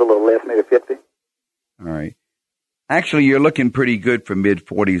mine's a little less, maybe 50. All right. Actually, you're looking pretty good for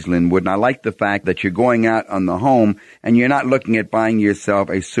mid-40s, Linwood, and I like the fact that you're going out on the home and you're not looking at buying yourself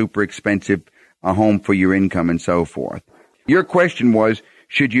a super expensive home for your income and so forth. Your question was,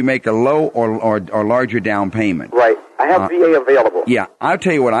 should you make a low or larger down payment? Right. I have VA available. Yeah. I'll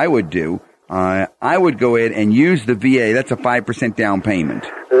tell you what I would do. I would go ahead and use the VA. That's a 5% down payment.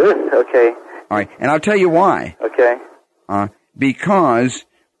 Okay. All right. And I'll tell you why. Okay. Because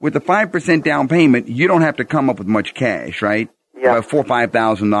with the 5% down payment, you don't have to come up with much cash, right? Yeah. About $4,000 or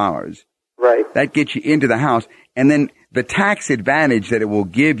 $5,000. Right. That gets you into the house. And then the tax advantage that it will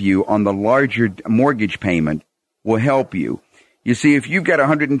give you on the larger mortgage payment will help you. You see, if you've got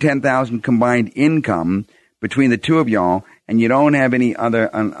 $110,000 combined income between the two of y'all and you don't have any other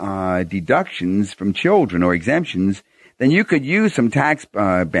deductions from children or exemptions, then you could use some tax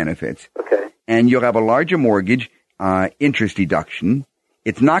benefits. Okay. And you'll have a larger mortgage interest deduction.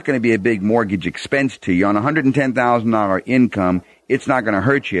 It's not going to be a big mortgage expense to you. On $110,000 income, it's not going to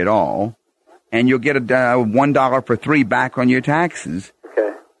hurt you at all. And you'll get $1 for $3 back on your taxes.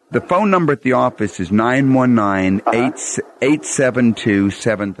 Okay. The phone number at the office is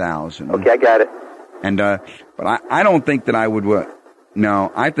 919-872-7000. Okay, I got it. And but I don't think that I would.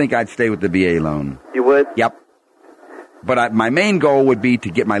 No, I think I'd stay with the VA loan. You would? Yep. But my main goal would be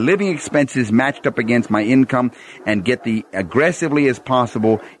to get my living expenses matched up against my income and get the aggressively as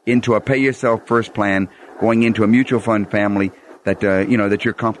possible into a pay yourself first plan, going into a mutual fund family that that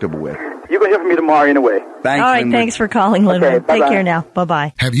you're comfortable with. You're going to hear from me tomorrow anyway. Thanks, All right, Linwood. thanks for calling, Linwood. Okay, Take bye-bye. care now.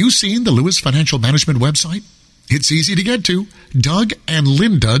 Bye-bye. Have you seen the Lewis Financial Management website? It's easy to get to.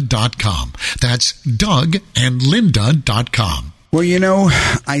 DougAndLinda.com. That's DougAndLinda.com. Well,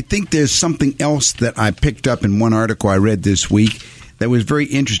 I think there's something else that I picked up in one article I read this week that was very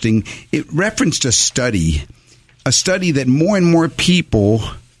interesting. It referenced a study that more and more people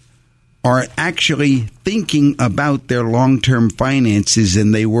are actually thinking about their long-term finances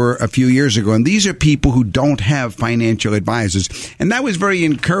than they were a few years ago. And these are people who don't have financial advisors. And that was very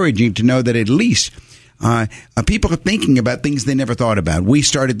encouraging to know that at least people are thinking about things they never thought about. We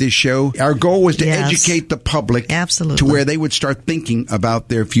started this show. Our goal was to educate the public to where they would start thinking about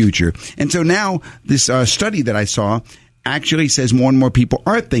their future. And so now this study that I saw actually says more and more people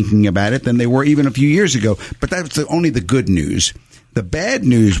are thinking about it than they were even a few years ago. But that's only the good news. The bad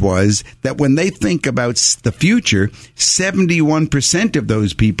news was that when they think about the future, 71% of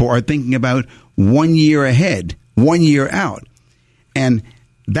those people are thinking about 1 year ahead, 1 year out. And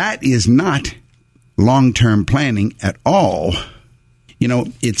that is not long-term planning at all.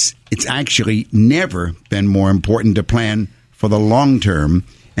 It's actually never been more important to plan for the long term,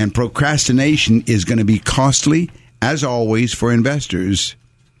 and procrastination is going to be costly, as always, for investors.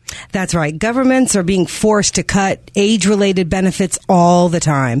 That's right. Governments are being forced to cut age-related benefits all the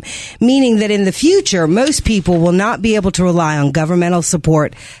time, meaning that in the future, most people will not be able to rely on governmental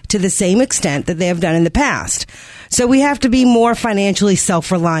support to the same extent that they have done in the past. So we have to be more financially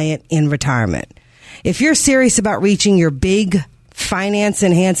self-reliant in retirement. If you're serious about reaching your big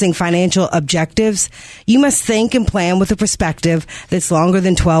finance-enhancing financial objectives, you must think and plan with a perspective that's longer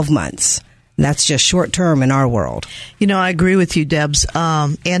than 12 months. That's just short term in our world. I agree with you, Debs,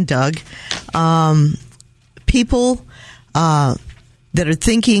 and Doug. People that are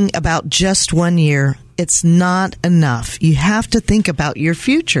thinking about just 1 year, it's not enough. You have to think about your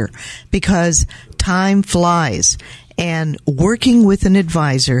future because time flies. And working with an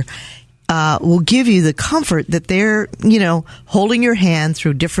advisor will give you the comfort that they're, holding your hand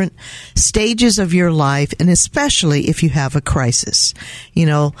through different stages of your life, and especially if you have a crisis.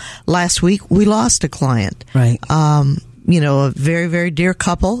 Last week we lost a client. Right. A very, very dear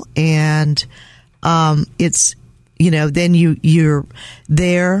couple, and it's, then you're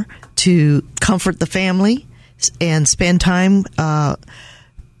there to comfort the family and spend time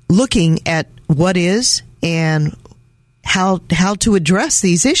looking at what is and how to address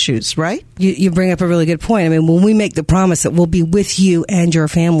these issues, right? You bring up a really good point. I mean, when we make the promise that we'll be with you and your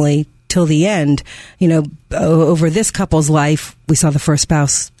family till the end, over this couple's life, we saw the first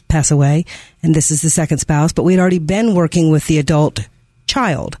spouse pass away, and this is the second spouse, but we'd already been working with the adult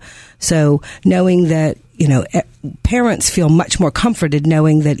child. So knowing that, parents feel much more comforted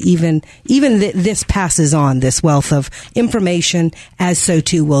knowing that even this passes on, this wealth of information, as so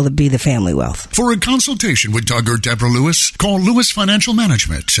too will be the family wealth. For a consultation with Doug or Deborah Lewis, call Lewis Financial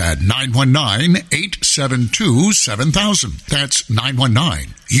Management at 919-872-7000. That's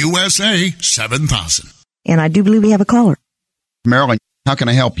 919-USA-7000. And I do believe we have a caller. Marilyn, how can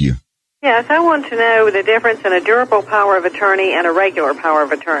I help you? Yes, I want to know the difference in a durable power of attorney and a regular power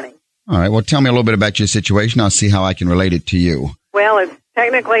of attorney. All right. Well, tell me a little bit about your situation. I'll see how I can relate it to you. Well, it's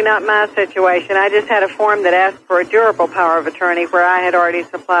technically not my situation. I just had a form that asked for a durable power of attorney where I had already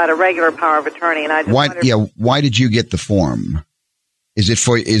supplied a regular power of attorney, and I just why did you get the form? Is it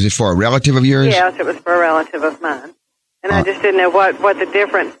for a relative of yours? Yes, it was for a relative of mine. And I just didn't know what the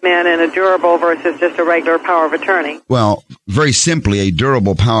difference meant in a durable versus just a regular power of attorney. Well, very simply, a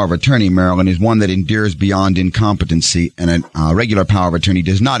durable power of attorney, Marilyn, is one that endures beyond incompetency, and a regular power of attorney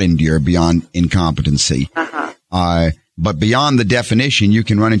does not endure beyond incompetency. But beyond the definition, you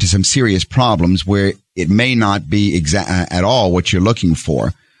can run into some serious problems where it may not be at all what you're looking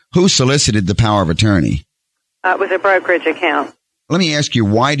for. Who solicited the power of attorney? It was a brokerage account. Let me ask you,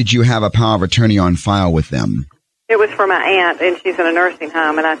 why did you have a power of attorney on file with them? It was for my aunt, and she's in a nursing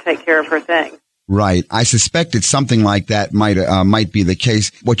home, and I take care of her things. Right. I suspected something like that might be the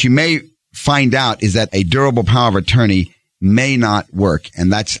case. What you may find out is that a durable power of attorney may not work,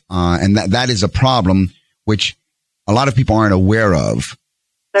 and that is a problem which a lot of people aren't aware of.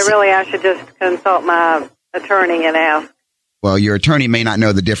 So really, I should just consult my attorney and ask. Well, your attorney may not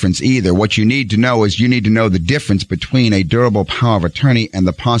know the difference either. What you need to know is you need to know the difference between a durable power of attorney and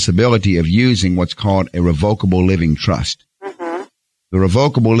the possibility of using what's called a revocable living trust. Mm-hmm. The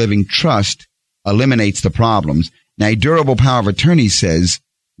revocable living trust eliminates the problems. Now, a durable power of attorney says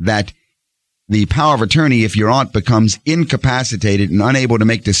that the power of attorney, if your aunt becomes incapacitated and unable to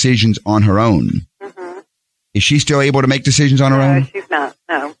make decisions on her own, mm-hmm. Is she still able to make decisions on her own? No, she's not.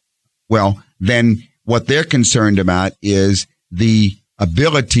 No. Well, then what they're concerned about is the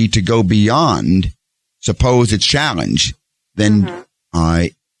ability to go beyond, suppose it's challenged, then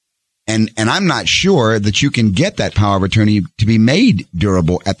and I'm not sure that you can get that power of attorney to be made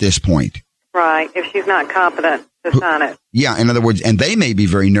durable at this point. Right, if she's not competent to sign it. Yeah, in other words, and they may be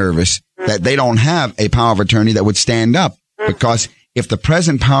very nervous that they don't have a power of attorney that would stand up, because if the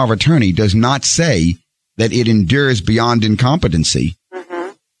present power of attorney does not say that it endures beyond incompetency,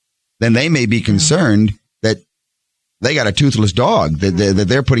 then they may be concerned that they got a toothless dog, that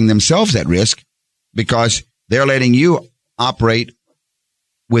they're putting themselves at risk because they're letting you operate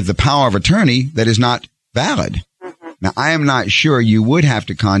with the power of attorney that is not valid. Now, I am not sure you would have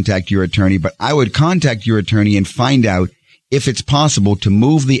to contact your attorney, but I would contact your attorney and find out if it's possible to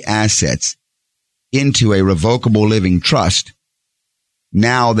move the assets into a revocable living trust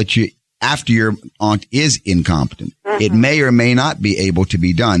now that after your aunt is incompetent. It may or may not be able to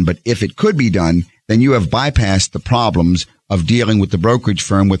be done, but if it could be done, then you have bypassed the problems of dealing with the brokerage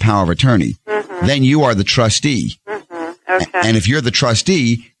firm with power of attorney. Then you are the trustee. Okay. And if you're the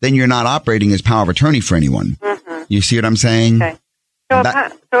trustee, then you're not operating as power of attorney for anyone. You see what I'm saying? Okay.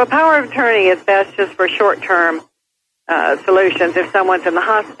 So a power of attorney is best just for short-term solutions if someone's in the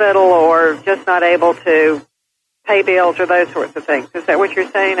hospital or just not able to pay bills or those sorts of things. Is that what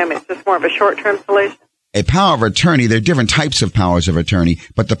you're saying? I mean, it's just more of a short-term solution? A power of attorney, there are different types of powers of attorney,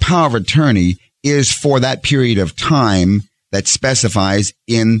 but the power of attorney is for that period of time that specifies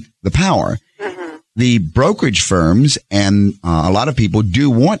in the power. The brokerage firms and a lot of people do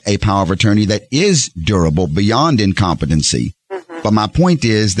want a power of attorney that is durable beyond incompetency. But my point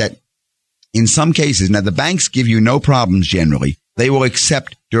is that in some cases, now the banks give you no problems generally. They will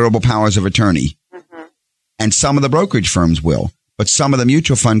accept durable powers of attorney. And some of the brokerage firms will, but some of the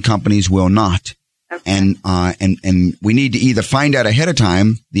mutual fund companies will not. And we need to either find out ahead of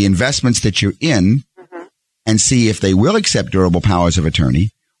time the investments that you're in and see if they will accept durable powers of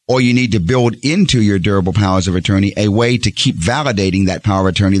attorney, or you need to build into your durable powers of attorney a way to keep validating that power of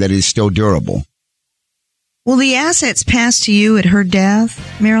attorney that is still durable. Will the assets pass to you at her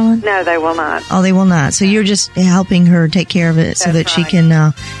death, Marilyn? No, they will not. Oh, they will not. So you're just helping her take care of it so that she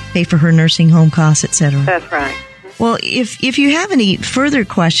can pay for her nursing home costs, etc. That's right. Well, if you have any further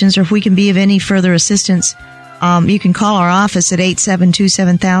questions or if we can be of any further assistance, you can call our office at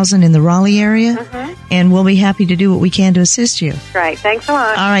 872-7000 in the Raleigh area, and we'll be happy to do what we can to assist you. Great. Thanks a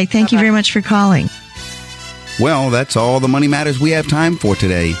lot. All right. Thank you very much for calling. Well, that's all the Money Matters we have time for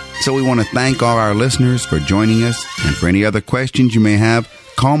today. So we want to thank all our listeners for joining us. And for any other questions you may have,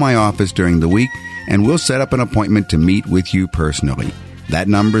 call my office during the week, and we'll set up an appointment to meet with you personally. That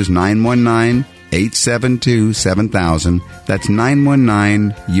number is 919-872-7000. That's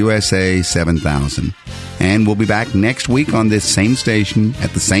 919-USA-7000. And we'll be back next week on this same station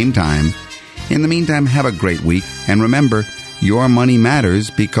at the same time. In the meantime, have a great week. And remember, your money matters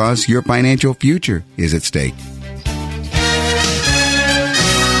because your financial future is at stake.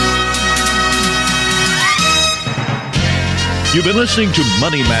 You've been listening to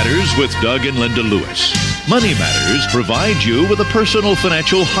Money Matters with Doug and Linda Lewis. Money Matters provides you with a personal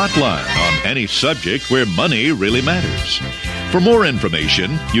financial hotline on any subject where money really matters. For more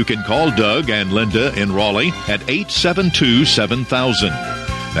information, you can call Doug and Linda in Raleigh at 872-7000.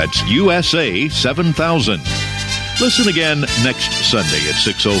 That's USA 7000. Listen again next Sunday at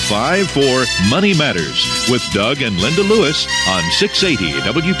 6:05 for Money Matters with Doug and Linda Lewis on 680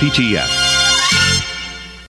 WPTF.